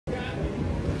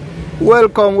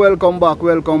Welcome back,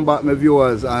 my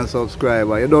viewers and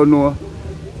subscribers. You don't know,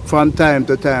 from time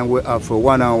to time we have a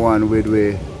one-on-one with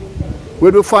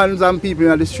the fans and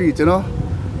people in the street, you know.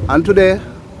 And today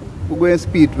we're going to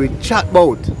speak with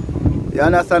Chat-Bout. You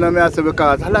understand what I say?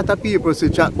 Because a lot of people say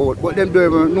Chat-Bout, but them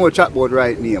don't even know Chat-Bout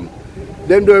right name.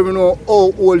 Them don't even know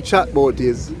how old Chat-Bout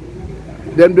is.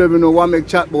 Them don't even know what make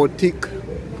Chat-Bout tick.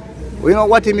 We know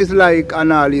what him is like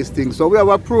and all these things. So we have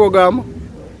a program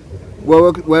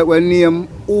where we name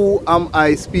Who Am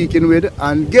I Speaking With,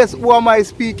 and guess who am I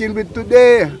speaking with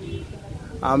today?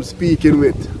 I'm speaking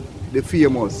with the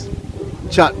famous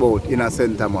Chat-Bout in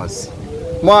St. Thomas.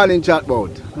 Morning,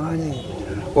 Chat-Bout. Morning.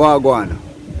 What go on?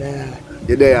 There.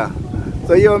 You there?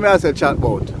 So you me I say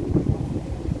Chat-Bout.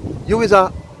 You is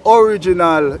a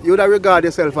original, you would regard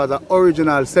yourself as an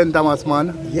original St. Thomas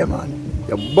man? Yeah, man.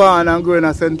 You're born and grown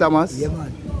in St. Thomas? Yeah,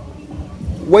 man.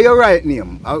 What your right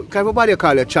name? Can everybody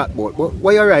call you Chat-Bout, but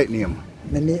what your right name?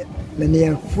 My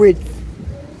name Fritz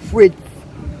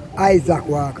Isaac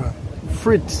Walker.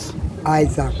 Fritz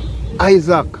Isaac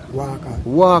Walker.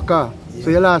 Yeah. So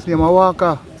your last name is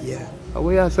Walker? Yeah.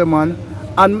 What you say, man?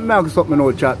 And me ask something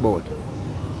about Chat-Bout.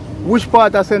 Which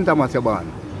part of St. Thomas you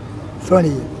born?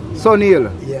 Sunny.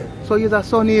 Yeah. So you're a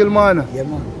Sunny man? Yeah,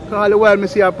 man. All the while I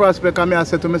see a prospect and I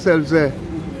say to myself, say,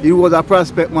 he was a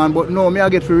prospect man, but no, I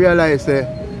get to realize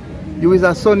you is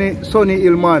a Sunny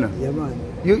Hill man. Yeah, man.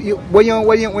 When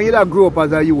you grow up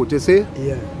as a youth, you see?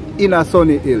 Yeah. In a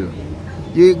Sunny Hill,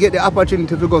 you get the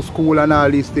opportunity to go to school and all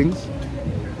these things?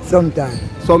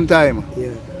 Sometime?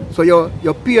 Yeah. So your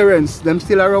parents, them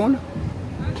still around?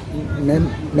 My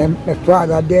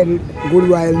father dead a good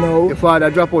while now. Your father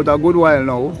dropped out a good while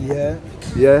now? Yeah.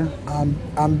 Yeah? I'm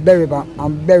very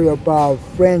about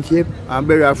friendship. I'm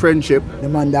very a friendship. The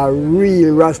man that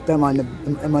real Rasta man, the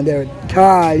man that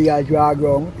tall as drag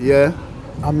around. Yeah.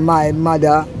 And my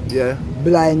mother, yeah,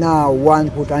 blind now, 1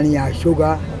 foot and here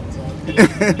sugar.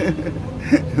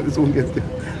 We soon get there.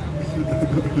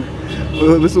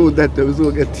 We soon get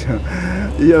there.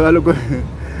 Yeah, look.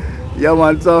 Yeah,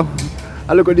 man, so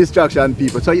I look at distraction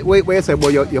people. So what you say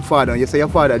about your father? You say your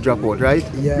father dropped out, right?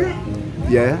 Yeah.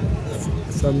 Yeah.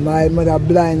 So my mother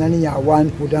blind and here 1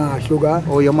 foot and sugar.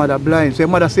 Oh, your mother blind. So your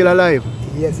mother still alive?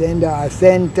 Yes, in the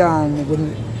center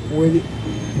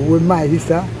with my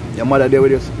sister. Your mother there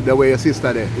with your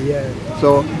sister there? Yeah.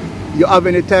 So you have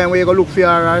any time where you go look for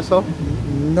her or so?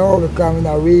 No, because I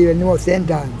don't really know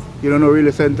sentence. You don't know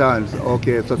really sentence?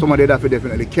 Okay, so somebody that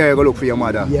definitely care go look for your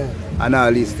mother. Yeah. And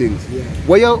all these things. Yeah.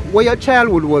 What your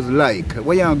childhood was like,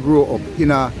 when you grew up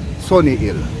in a Sunny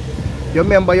Hill? You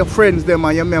remember your friends them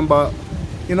and you remember,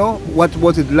 you know, what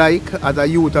was it like as a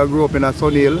youth that grew up in a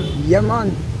Sunny Hill? Yeah,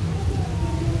 man.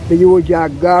 The youth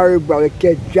just garbage, but we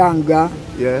catch janga.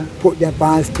 Yeah. Put them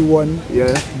on stone.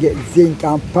 Yeah. Get zinc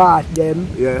and pass them.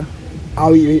 Yeah.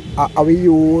 How we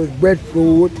use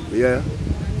breadfruit. Yeah.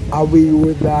 How we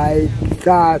use like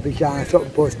starfish and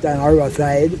something post on the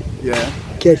riverside. Yeah.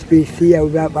 Catch fish here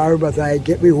with the riverside,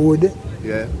 get the wood.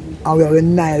 Yeah. And we have a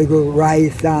nice good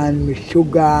rice and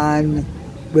sugar and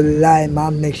with lime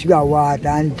and make sugar water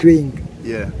and drink.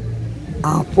 Yeah.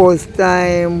 And first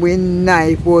time we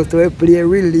we play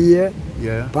relay.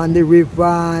 Yeah. On the river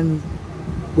and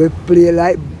we play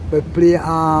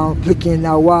flicking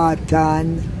the water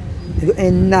and it's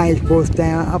a nice first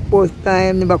time. And first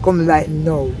time never come like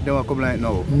now. Never come like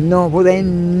now? No, but it's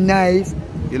nice.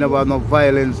 You never have no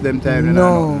violence them time?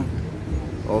 No.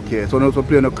 Okay, so also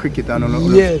play no cricket and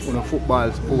yes. no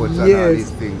football sports yes. and all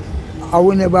these things? I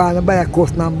will never buy a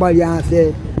cuss and body and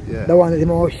say, yeah. the one that is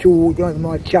more shoot, the one that is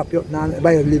more chop up and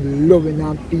buy live loving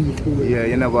and peaceful. Yeah,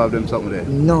 you never have them something there?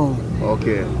 No.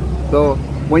 Okay. So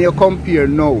when you compare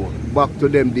now back to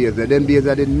them days are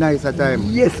the nicer time?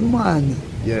 Yes, man.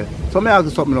 Yeah. So may I ask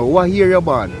you something now, what year you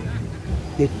born?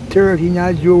 The 13th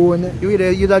of June.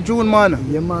 You're a June man?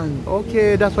 Yeah, man.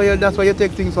 Okay, that's why you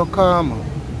take things so calm.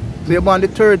 So you're born the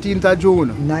 13th of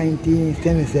June?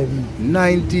 1977.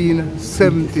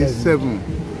 1977.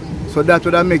 So that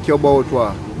would make you about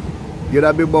what?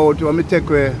 You'd be about, let me take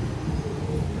away,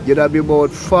 you'd be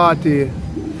about 40,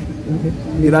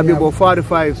 you'd be about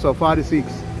 45, so 46.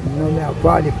 No, I'm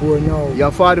 44 now.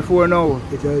 You're 44 now?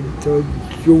 So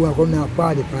June I come here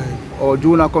 45. Oh,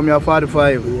 June I come here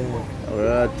 45? Yeah.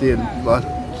 Alright, but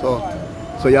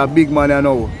so you're a big man now.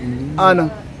 Mm-hmm.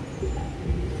 And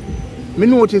me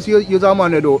notice you're a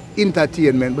man that do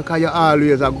entertainment because you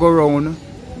always go around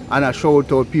and I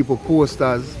shout out people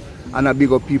posters and I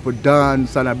big up people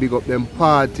dance and I big up them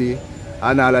party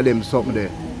and all of them something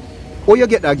there. How you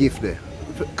get that gift there?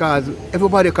 Because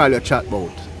everybody call you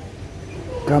Chat-Bout.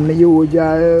 Because I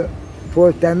usually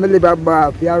First time I live at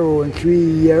bar for around 3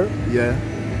 years. Yeah.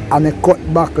 And I cut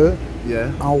buckle.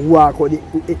 Yeah. And walk out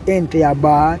the entire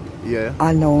bar. Yeah.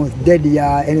 Announce dead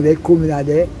yard. Anyway, come in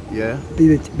there. Yeah.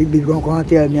 People going to come and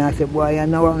tell me, I say, boy, you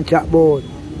know what I'm chat about.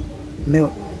 Me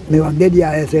want dead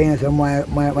yard, saying, so my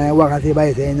work, I say,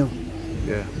 by saying, no.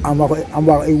 Yeah. I'm walk a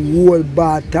whole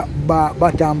bar, top bar,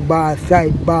 bottom bar,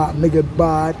 side bar, middle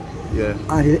bar. Yeah.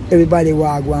 And everybody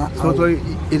walk one. So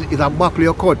it's a buckle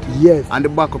you cut? Yes. And the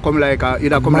buckle come like a,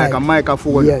 either come like a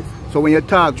microphone? Yes. So when you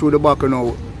talk through the buckle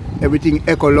now, everything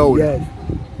echo loud? Yes.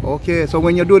 Okay, so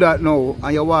when you do that now,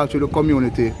 and you walk through the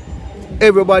community,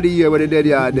 everybody here with the dead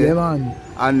yard there. Yeah, man.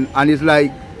 And it's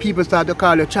like, people start to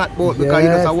call you Chat-Bout because you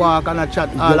just walk and a chat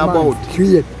all about.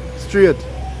 Straight.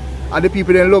 And the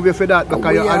people then love you for that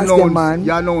because you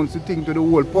announce the thing to the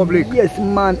whole public. Yes,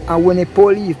 man. And when the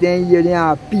police then here, they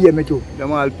all pay me too. They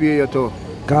all pay you too.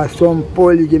 Because some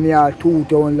police give me all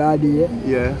 2,000 a day.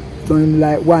 Yeah. Some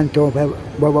like 1,000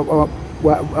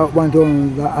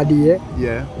 a day.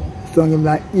 Yeah. Some give me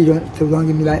like 800, some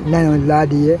give me like 900 a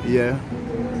day. Yeah.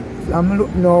 So I'm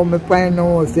looking now, I find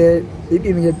now, say, if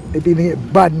people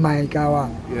get bad mind,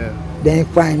 yeah. Then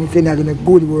find me saying that I'm a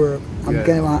good work. I'm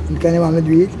kind of want to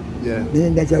do it. Yeah.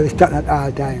 Then that's how we start at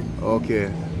all time. Okay.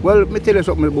 Well, me tell you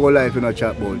something about life in a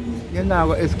Chat-Bout. You're not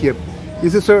going to escape. You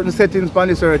see certain settings on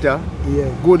this earth, yeah?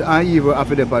 Good and evil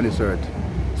after them on this earth.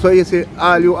 So you see,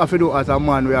 all you have to do as a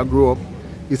man where you grow up,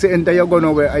 you see, enter you go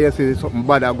nowhere and you see something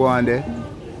bad go on there,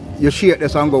 you shake the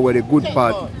song go with the good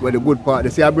part, They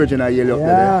see a bridge in a yellow up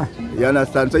there. You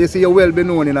understand? So you see, you well be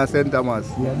known in a St.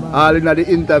 Thomas. All in the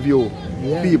interview,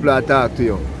 people are talk to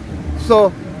you.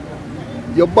 So,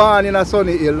 you're born in a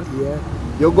sunny hill.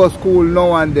 You go to school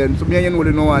now and then. So me and you know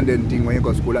the now and then thing when you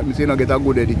go to school. That means you don't get a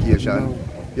good education.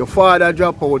 Your father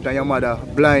drop out and your mother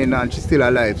blind and she's still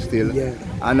alive still.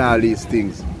 And all these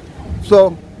things.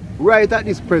 So right at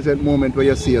this present moment where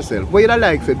you see yourself, where you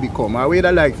like to become or where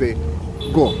you like to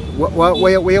go?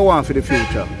 Where you want for the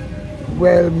future?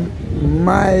 Well,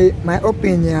 my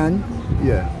opinion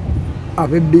I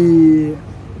would be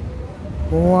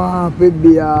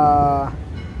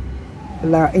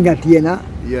like entertainer.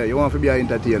 Yeah, you want to be an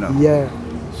entertainer? Yeah.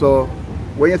 So,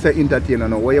 when you say entertainer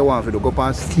now, what you want to do? Go up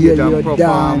on stage and perform?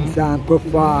 Dance and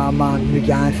perform and you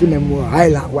can see me more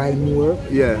highlight while more.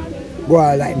 Yeah.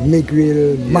 Go like make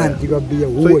real man to go be a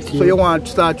host. So you want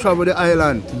to start travel the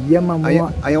island? Yeah, man.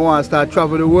 And you want to start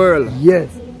travel the world? Yes.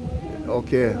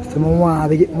 Okay. So I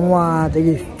want to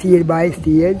get stage by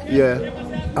stage. Yeah.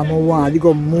 And I want to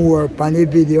go more on the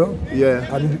video.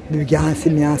 Yeah. And you can see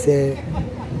me and say,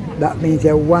 that means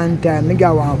that one time I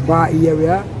got one far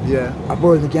area. Yeah. A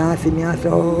boy can see me and say,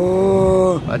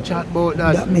 oh. A chat about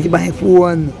that. That means my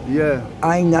phone. Yeah.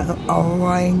 I'm not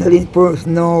in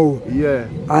person now. Yeah.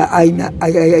 I'm not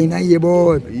here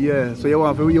about. Yeah. So you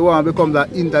want to become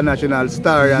that international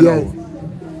star, you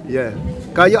know? Yeah.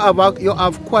 Because you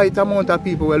have quite a amount of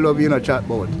people who love you in a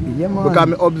Chat-Bout. Yeah, man.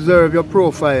 Because I observe your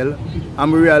profile and I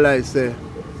realize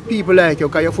people like you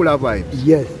because you're full of vibes.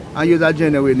 Yes. And you're a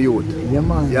genuine youth. Yeah,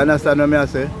 man. You understand what I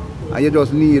say? And you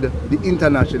just need the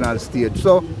international stage.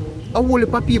 So, a whole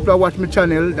heap of people watch my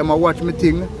channel, they watch my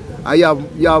thing, and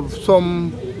you have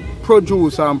some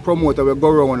producer and promoter will go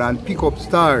around and pick up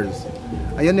stars.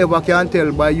 And you never can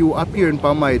tell by you appearing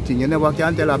on my thing, you never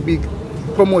can tell a big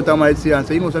promoter might say and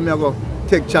say, you know, so I go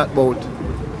take Chat-Bout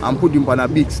and put him on a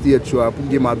big stage show, put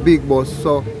him a big boss.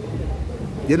 So,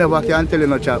 you never can tell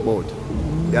him a Chat-Bout.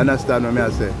 You understand what I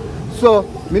say? So,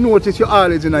 me notice you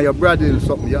always in your Brazil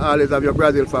something. You always have your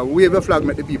Brazil flag. Wave your flag,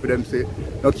 make the people them say,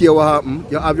 no care what happen,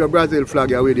 you have your Brazil flag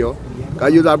here with you.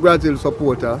 Because you're a Brazil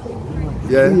supporter.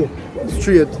 Yeah?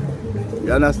 Straight.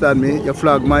 You understand me? Your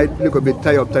flag might look a bit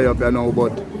tie up, you know,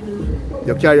 but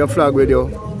you carry your flag with you.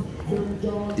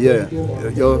 Yeah.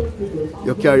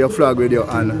 You carry your flag with you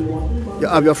and you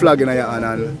have your flag in your hand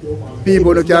and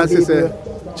people who can say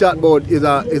Chat-Bout is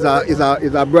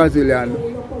a Brazilian.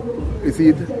 You see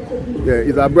it? Yeah,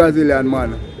 he's a Brazilian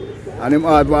man. And him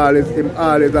always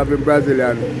have a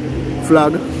Brazilian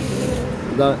flag.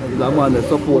 He's a man that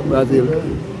support Brazil.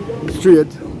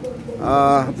 Straight.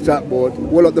 Chat-Bout.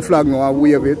 Hold up the flag now and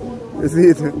wave it. You see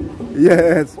it?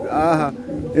 Yes.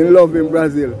 In love in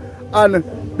Brazil. And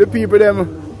the people them,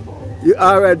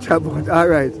 alright Chat-Bout,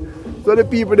 alright. So the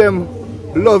people them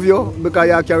love you because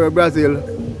you carry Brazil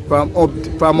from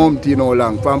Umpty no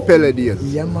long, from Pele days.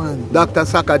 Yeah, man. Dr.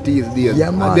 Socrates days. Yeah,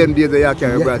 man. And them days you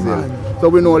carry Brazil. Man. So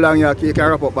we no longer you can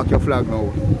wrap up back your flag now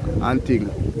and thing.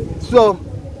 So,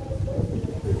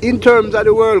 in terms of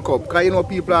the World Cup, because you know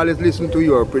people always listen to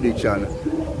your prediction,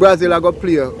 Brazil are going to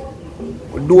play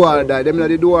Do or die. Them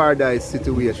the do or die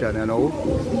situation, you know.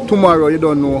 Tomorrow you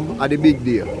don't know at the big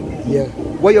day. Yeah.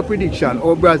 What your prediction?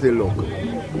 How Brazil look?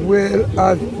 Well,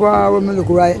 as far as I look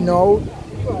right now,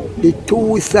 the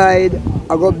two sides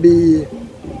are going to be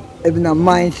even a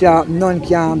mind sharp, none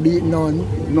can beat none.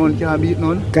 None can beat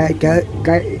none? It's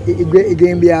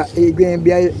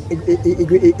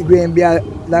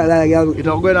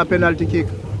going to a penalty kick?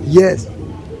 Yes.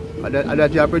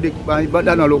 That you predict, but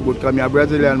that don't look good because I'm a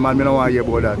Brazilian man, I don't want to hear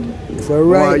about that. So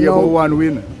right we now, want one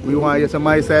win. We want to hear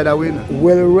my side a win.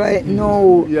 Well, right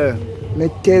now, yeah. I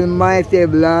tell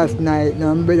myself last night,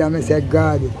 I said,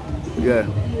 God, yeah.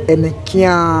 And I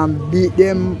can't beat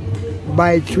them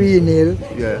by 3-0.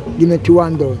 Yeah. Give me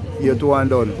 2-1 done. You're 2-1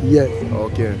 done? Yes.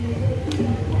 Okay.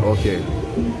 Okay.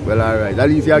 Well, alright. At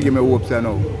least you give me hopes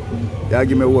now. You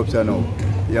give me hopes now.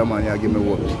 Yeah, man, you give me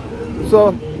hopes.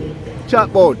 So,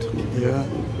 Chat-Bout. Yeah.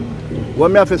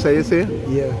 What me have to say, you see?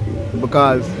 Yeah.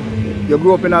 Because you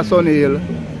grew up in a Sunny Hill,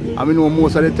 and I know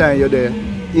most of the time you're there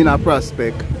in a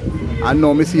Prospect. And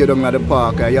now I see you down at the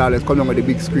park, and you always come down with the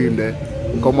big screen there,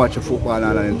 come watch the football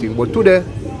and anything. But today,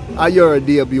 I your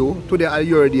debut. Today, I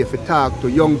your day to talk to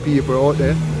young people out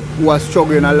there who are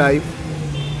struggling in life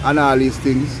and all these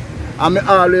things. And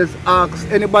I always ask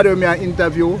anybody when I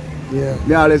interview,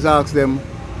 I always ask them,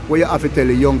 what you have to tell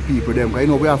the young people them? Because you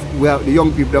know we have the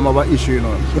young people them have an issue, you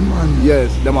know.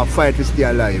 Yes, them have fight to stay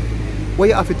alive. What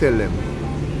you have to tell them?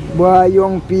 Boy,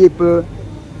 young people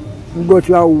go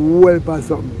to a whole for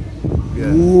something.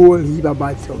 Yeah. Whole heap of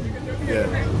bad something. Yeah.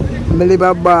 I live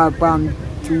about from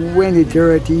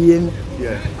 2013.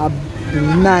 Yeah.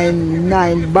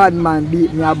 Nine bad man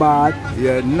beat me about.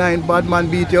 Yeah, 9 bad man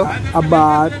beat you?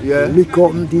 About. Yeah. Lick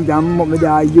up and things and me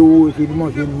that use it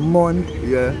must be month.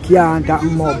 Yeah. Can't take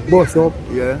more bus up.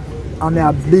 Yeah. And I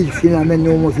a big thing and I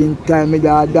know most in time me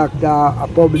that doctor a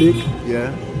public.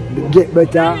 Yeah. Get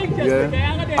better. Yeah.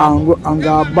 And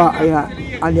go back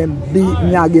and then beat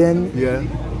me again. Yeah.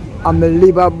 And I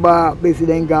live about basically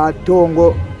then got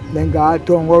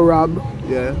Tongo rob.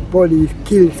 Yeah. Police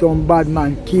kill some bad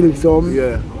man, kill some.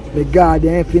 Yeah. The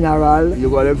guardian funeral. You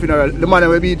got them funeral. The man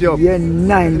will beat you up? Yeah,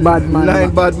 9 bad man. 9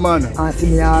 bad man. And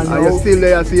see me now. And you're still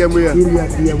there, same way? Still there,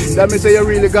 same way. That means you're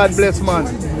really God bless man.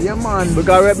 Yeah, man.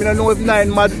 Because I don't know if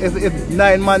 9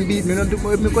 man beat me,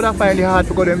 if me could have find it hard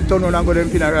to go them turn around and go them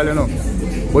funeral, you know.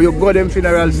 But you go them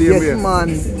funeral same way. Yes,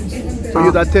 man. So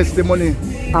you got testimony.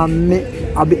 And me,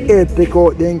 I be help take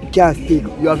out them casket.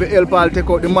 You have to help all take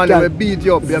out the man that will beat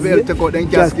you up. You have to help take out them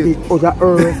casket. Casket out of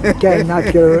earth,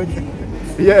 cannot church.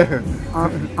 Yeah.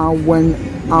 And when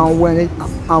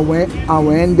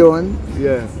done,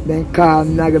 yeah. Then call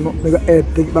me and go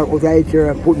help take back out of the church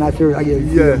and put in a church again.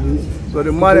 Yeah. So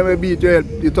the man that will beat you,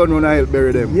 you turn around and help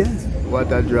bury them. Yes.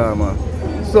 What a drama.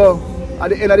 So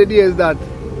at the end of the day is that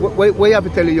what you have to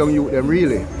tell the young youth them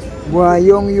really? Boy,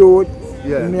 young youth,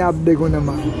 yeah. Me have big on the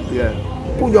man. Yeah.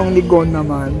 Put down the gun no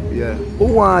man. Yeah. Who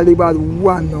want to live as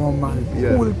one no man.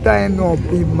 Yeah. Full time no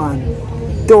big man.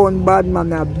 Turn bad man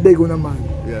me a big on the man.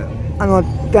 Yeah. And not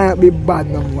time to be bad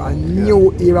no more. A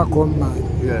new era come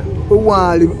man. Yeah. Who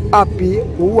want to live happy,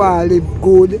 who want to live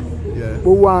good. Yeah.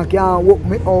 Who want to walk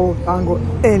me out and go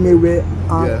anywhere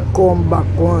and come back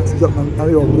on something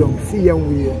and see your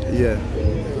way. Yeah.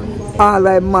 All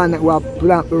like man who have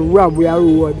planned to rob we a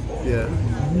road. Yeah.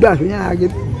 That's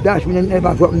when you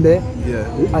never something there.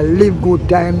 Yeah. I live good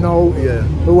time now. Yeah.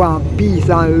 I want peace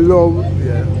and love.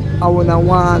 Yeah. I wanna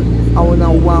want when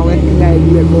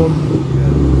idea come.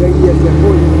 Yeah. The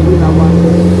police kill a one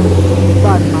day.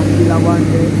 Bad man kill a one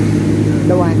day.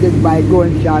 The one get by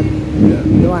gunshot. Yeah.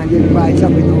 The one get by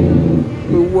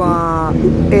something. We want to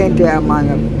enter a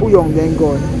man, put on them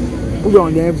gun, put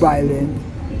on them violence.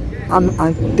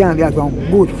 And time we have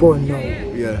some good fun now.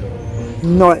 Yeah.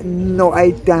 No,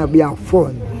 I time we have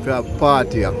fun. We have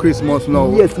party, a Christmas now.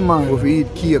 Yes, man. We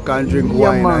eat cake and drink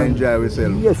wine and enjoy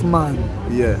ourselves. Yes, man.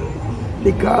 Yeah.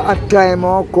 Because a time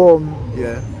will come.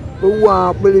 Yeah. We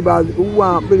want to believe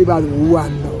as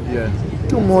one now. Yeah.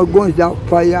 2 more guns that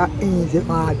fire innocent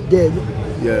are dead.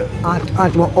 Yeah.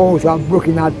 And my house are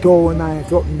broken at town and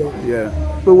something there. Yeah.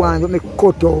 We want to make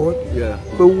cut out. Yeah.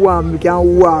 We want we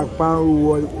can walk on the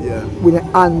road. Yeah. With a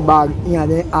handbag in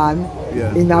the hand.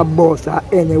 Yeah. In a bus or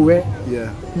anywhere.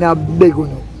 Yeah. In a big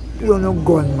one. We don't know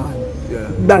gun man.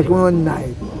 Yeah. That's one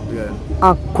night. Yeah.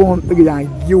 And come together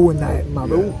and unite, man.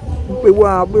 Yeah. We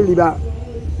want to live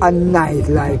a nice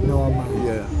life now, man.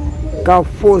 Yeah. Because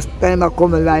first time I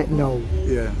come alive now.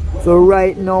 Yeah. So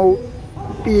right now,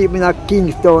 people in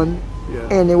Kingston,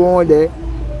 anyone there,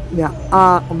 they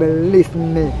are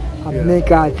listening me and make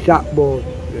a Chat-Bout.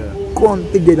 Yeah. Come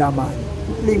together, man.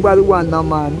 Live as one,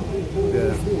 man.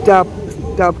 Yeah.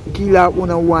 a killer on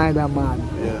a wider man.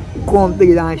 Yeah. Come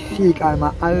together and shake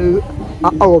man and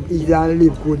up each and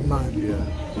live good man. Yeah.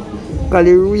 Because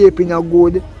the raping no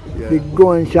good, Yeah. the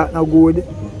gunshot no good,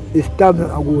 the stabbing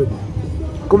no good.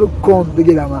 Come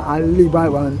together man and live as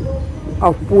one.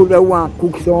 Have food that want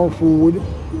cook some food,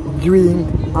 drink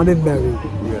and be married.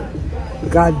 Yeah.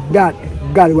 Because that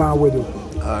God want we do.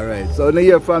 Alright, so now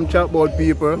hear from Chat-Bout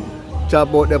people,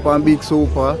 Chat-Bout them on Big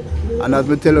Super, and as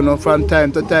me tell you from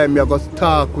time to time, I go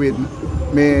talk with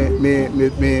me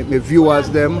viewers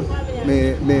them,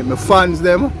 me fans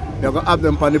them, I go have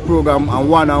them on the program and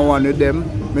one-on-one with them.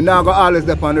 Me now go always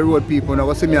up on the road people, and I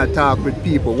go see me a talk with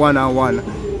people one-on-one,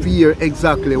 to hear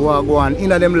exactly what go on in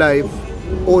them life,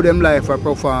 how them life are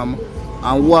perform,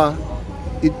 and what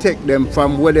it take them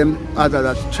from where them as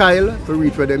a child to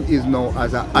reach where them is now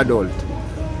as an adult.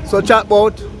 So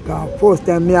Chat-Bout? First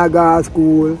time I go to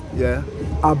school, yeah.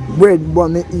 a bread but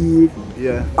me eat,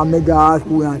 yeah. and I go to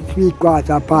school and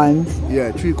 3/4 pants.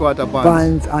 Yeah, 3/4 pants.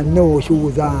 Pants and no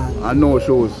shoes on. And no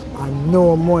shoes. And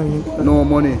no money. No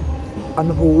money.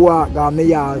 And if I walk down my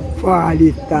yard far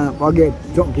this time, I get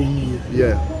something to eat.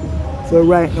 Yeah. So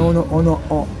right now,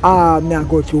 me I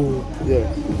go through. Yeah.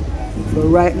 So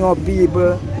right now,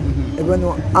 people, if you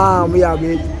know we have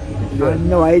it, and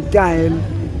now it's time,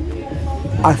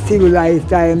 a civilized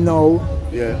time now,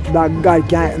 yeah. that God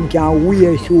can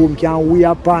wear shoes, can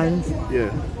wear pants,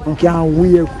 yeah. and can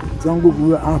wear some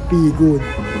good and feel good.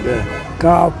 Yeah.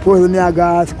 Because first when I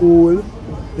go to school,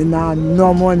 they have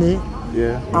no money,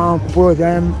 yeah. and first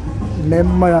time, my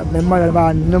mother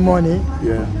had no money,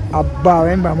 yeah. I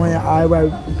borrow money, I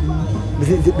will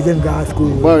send go to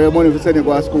school. Borrow your money to send you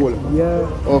go to school? Yeah.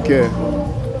 Okay.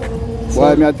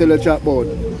 Why me I tell you Chat-Bout?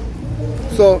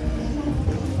 So,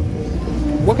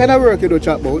 what kind of work you do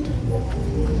Chat-Bout?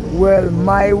 Well,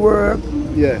 my work,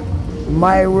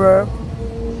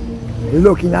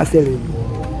 looking and selling.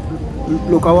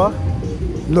 Look at what?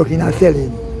 Looking and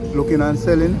selling. Looking and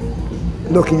selling?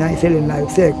 Looking and selling, like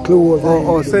sell clothes.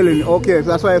 Oh, selling. Okay, so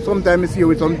that's why sometimes I see you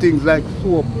with some things like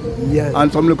soap. Yeah.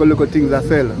 And some little things that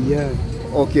sell. Yeah.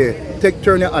 Okay.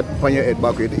 Turn your hat on your head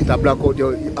back. It'll block out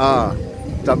your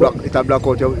it'll block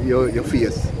out your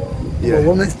face. Yeah. But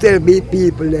when I still beat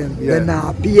people them, yeah. they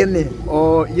not pay me.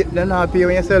 Oh, they not pay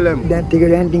when you sell them? They take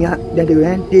things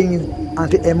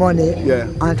and take the money, yeah.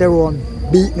 and they run,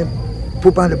 beat me,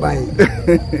 put on the bike.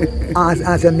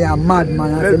 and say me a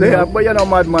madman. But you're not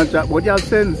madman, but you have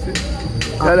sense.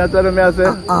 That's what I say.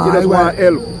 You just want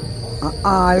help.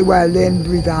 All while then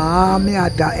do it, me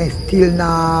at and still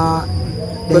now.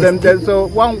 So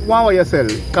one way you sell,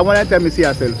 because when I tell me see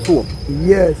you sell soap.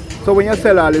 Yes. So when you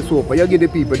sell all the soap, you give the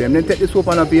people them, then take the soap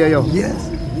and pay you. Yes.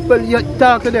 Well, you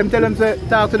talk to them, tell them,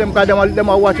 talk to them, because them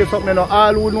are watching something, you know.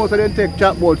 All who know so they take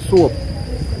Chat-Bout soap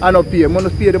and not pay. You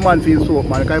must pay the man for his soap,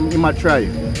 man, because he might try.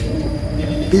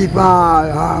 People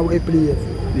are halfway place.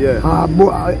 Yeah.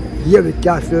 Here with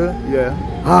castle. Yeah.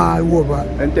 All over.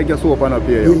 And take your soap and not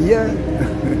pay you. Yeah.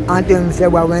 And then say,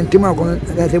 well, when tomorrow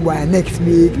comes, they say, boy, next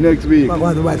week. Next week. I'm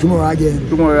going to buy tomorrow again.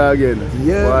 Tomorrow again.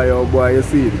 Yeah. Boy, oh boy, you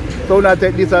see. So now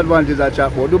take disadvantage of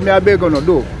Chat-Bout. Do me a beg or no,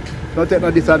 do. Don't take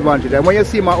no disadvantage. And when you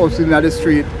see my house in the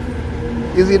street,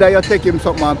 it's either you take him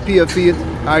something and pay for it,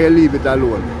 or you leave it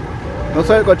alone. No,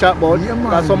 so you go Chat-Bout,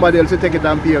 because somebody else will take it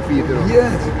and pay for it, you know.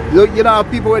 Yes. You know how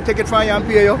people will take it from you and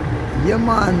pay you? Yeah,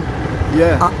 man.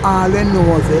 Yeah. All they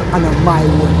know is and my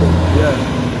one. Yeah.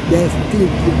 They still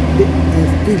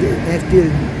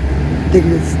take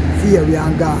it serious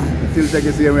and gone. Still take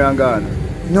it serious and gone.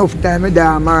 Enough time I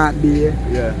down Marat Bay.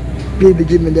 Yeah. People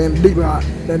give me them big bar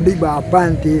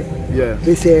panty. Yeah.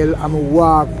 They sell, I'm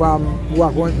walk,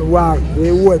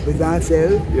 they work with and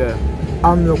sell. Yeah.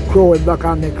 I'm the crowd back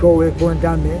on the crowd in front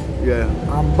of me. Yeah.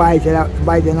 I'm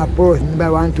biting a person, buy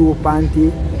 1, 2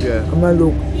 panty. Yeah. I'm gonna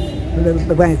look.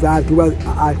 The pants as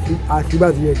she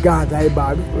was your guns I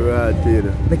bag. Right,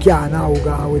 I can't now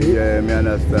go with it. Yeah, I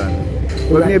understand.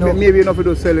 But right maybe you know if you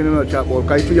do selling in a Chat-Bout,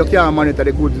 because you can't monitor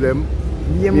the goods them.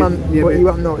 Yeah, man, but you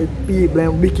have no people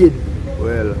and wicked.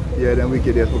 Well, yeah, them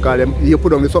wicked, yes, because you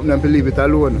put on something and leave it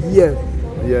alone. Yes.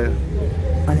 Yeah.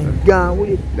 And then gone with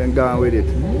it. Then gone with it.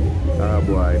 Ah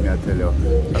boy, I tell you.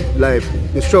 Life,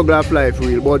 the struggle of life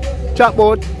real. But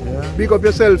Chat-Bout, pick up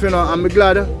yourself, you know, I'm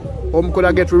glad could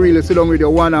I get to really sit down with you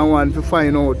one-on-one to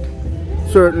find out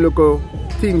certain little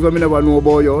things that I never know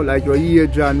about you, like your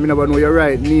age and I never know your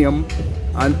right name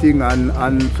and things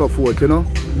and so forth, you know,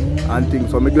 and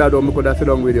things. So I'm glad I could have sit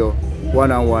down with you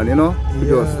one-on-one, you know, to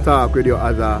just talk with you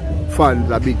as a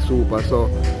fan, a Big Super. So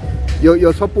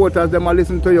your supporters, them are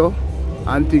listen to you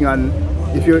and things, and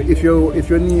if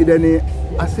you need any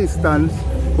assistance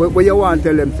What you want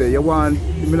tell them say? You want,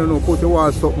 you don't know, put you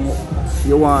want something,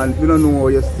 you want, you don't know how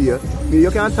you stay. You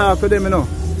can't talk to them, you know.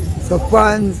 So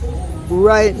fans,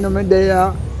 right now me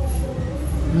there,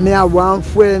 me have one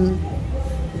friend,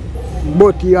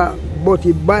 but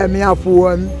he buy me a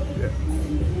phone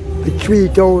for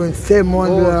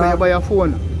 3,700. Oh, so you buy a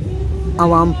phone? And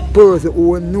one person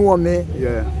who know me,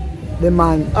 yeah. The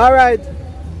man, alright.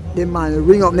 The man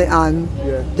ring up my hand,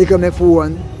 yeah. Take up my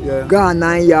phone, yeah. Gone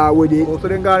 9 years with it. Oh, so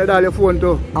then gone all your phone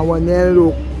too? And when they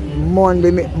look,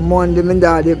 Monday my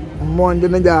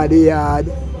daddy yard.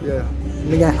 Yeah.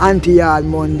 Me got auntie yard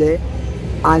Monday,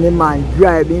 and the man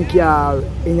driving car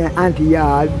in an auntie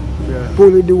yard, yeah.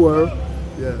 Pull the door,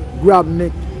 yeah. Grab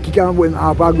me, kick him with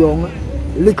half a ground,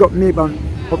 lick up me from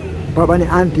the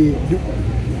auntie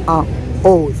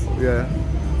house. Yeah.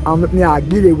 And me a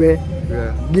give away.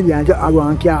 Yeah. Give you and just go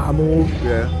and car move.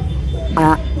 Yeah.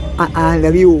 And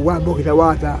the view 1 bucket of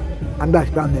water and that's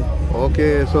from me.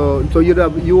 Okay, so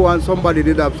you and somebody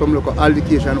did have some local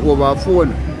allocation over a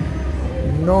phone?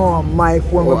 No, my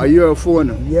phone. Oh, your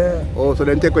phone? Yeah. Oh, so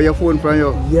then take your phone from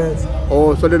you? Yes.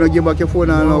 Oh, so then you give back your phone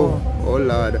now? No. Oh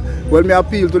Lord. Well, me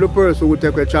appeal to the person who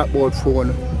take a Chat-Bout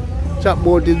phone.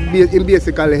 Chat-Bout is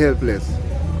basically helpless.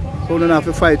 So you don't have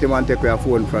to fight him and take your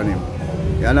phone from him.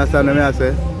 You understand what I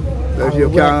say? So if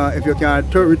you can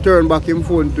return back his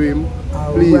phone to him,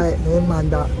 please. Right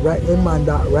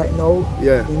now.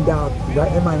 Yeah. In that,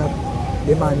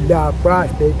 the man that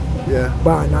prospect. Yeah.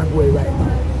 Born and way right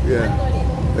now.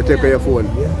 Yeah. You take your phone?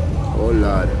 Yeah. Oh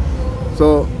Lord.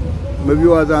 So, my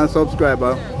viewers and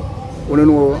subscribers, who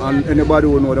know, and anybody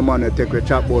who know the man that take a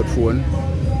Chat-Bout phone,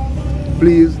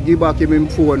 please give back him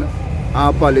his phone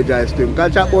and apologize to him.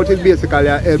 Because Chat-Bout is basically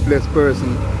a helpless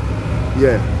person.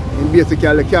 Yeah. He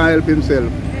basically can't help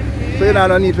himself. So you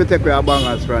don't need to take away a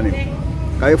bangers from him.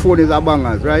 Because your phone is a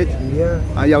bangers, right? Yeah.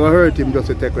 And you have hurt him just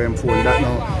to take away his phone.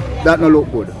 That no look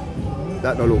good.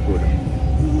 That no look good.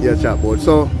 Yeah, Chat-Bout.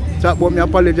 So, Chat-Bout, I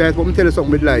apologize, but I tell you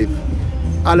something with life.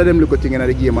 All of them look at things in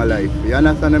the game of life. You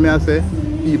understand what I say?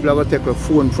 People are going to take a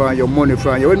phone from you, money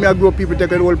from you. When I grow up, people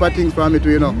take a whole lot of things from me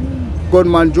too, you know.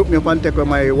 Gunman joke me up and take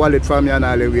my wallet from me and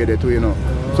all the way there too, you know.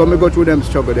 So I go through them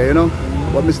struggle there, you know.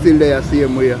 But I'm still there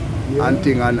same way and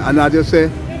thing. And as you say,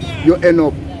 you end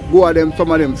up, go to them,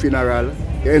 some of them funeral,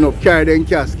 you end up carry them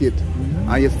casket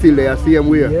and you still there same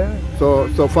way. Yeah.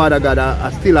 So Father God, I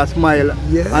still a smile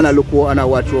and I look and I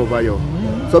watch over you.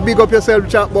 So big up yourself,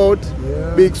 Chat-Bout,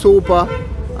 big super,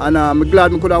 and I'm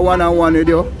glad I could have one-on-one with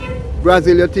you.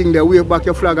 Brazil, you think they wave back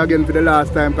your flag again for the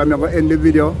last time because I'm going to end the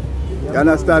video. You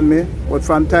understand me? But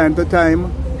from time to time,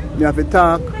 I have to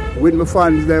talk with my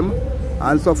fans them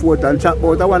and so forth. And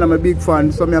Chat-Bout, I one of my big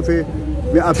fans, so I have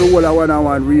to hold a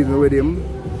one-on-one reason with him.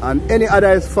 And any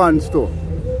other fans too.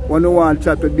 When you want to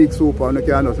chat with Big Super, you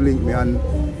can just link me and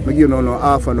I give you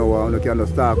half an hour and you can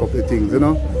just talk up the things, you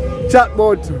know.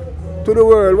 Chat-Bout to the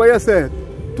world, what you say?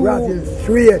 Brazil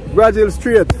straight. Brazil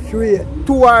straight. Straight.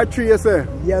 2 or 3 you say?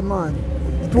 Yeah man.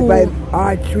 2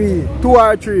 or 3. 2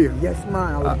 or 3? Yes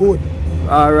man, I'm good.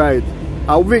 Alright.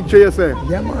 A victory you say?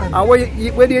 Yeah man. And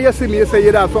when you see me, you say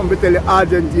you have something to tell the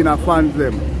Argentina fans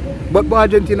them. But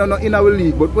Argentina not in our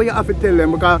league. But what you have to tell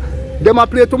them because they might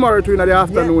play tomorrow too in the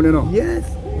afternoon, you know. Yes.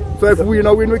 So if we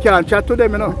know win, we can't chat to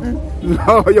them, you know.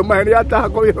 No, you mind the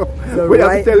attack, you know. So we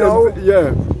right have to tell them,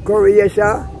 yeah.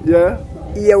 Croatia. Yeah.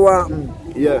 Here what?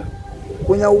 Yeah.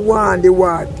 When you want the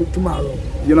war tomorrow.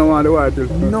 You don't want the war to?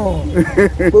 No.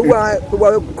 we want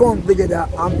to come together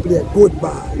and play good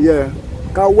ball. Yeah.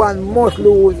 Because one must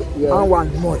lose and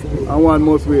one must win. And one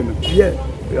must win? Yes.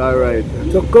 Alright.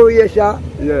 So Croatia.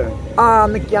 Yeah. I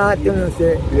can't tell you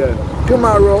say. Yeah.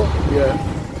 Tomorrow. Yeah.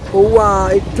 We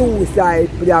want 2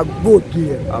 sides play a good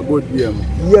game. A good game?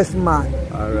 Yes man.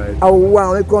 Alright. I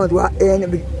want to come to an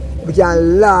end. We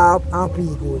can laugh and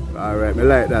feel good. Alright, I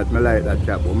like that,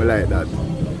 Chat-Bout, I like that.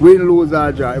 Win, lose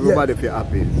or draw, everybody feel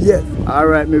happy. Yes.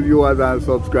 Alright, my viewers and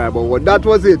subscribers. Well, that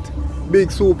was it.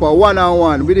 Big Super,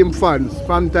 one-on-one with him fans.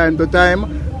 From time to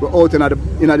time, we're out in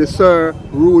the Sir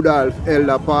Rudolph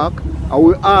Elder Park. And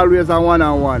we always are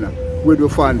one-on-one with the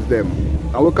fans them.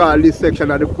 And we call this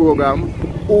section of the program,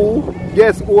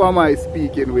 Guess Who Am I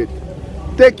Speaking With?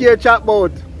 Take care,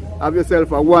 Chat-Bout. Have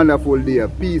yourself a wonderful day.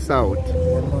 Peace out.